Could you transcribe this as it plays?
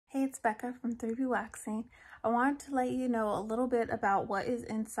it's Becca from 3B Waxing. I wanted to let you know a little bit about what is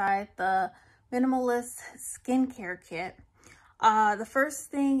inside the Minimalist skincare kit. The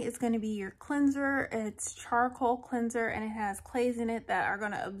first thing is going to be your cleanser. It's charcoal cleanser and it has clays in it that are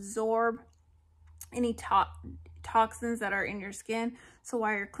going to absorb any toxins that are in your skin. So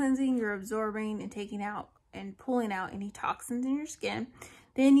while you're cleansing, you're absorbing and taking out and pulling out any toxins in your skin.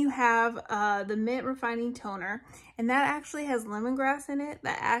 Then you have the Mint Refining Toner, and that actually has lemongrass in it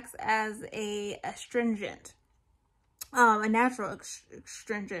that acts as a astringent, a natural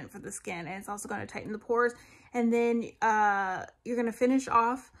astringent for the skin, and it's also going to tighten the pores. And then you're going to finish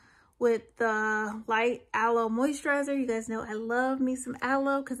off with the light aloe moisturizer. You guys know I love me some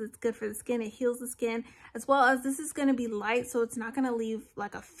aloe because it's good for the skin. It heals the skin, as well as this is going to be light, so it's not going to leave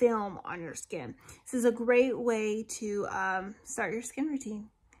like a film on your skin. This is a great way to start your skin routine.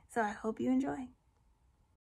 So I hope you enjoy.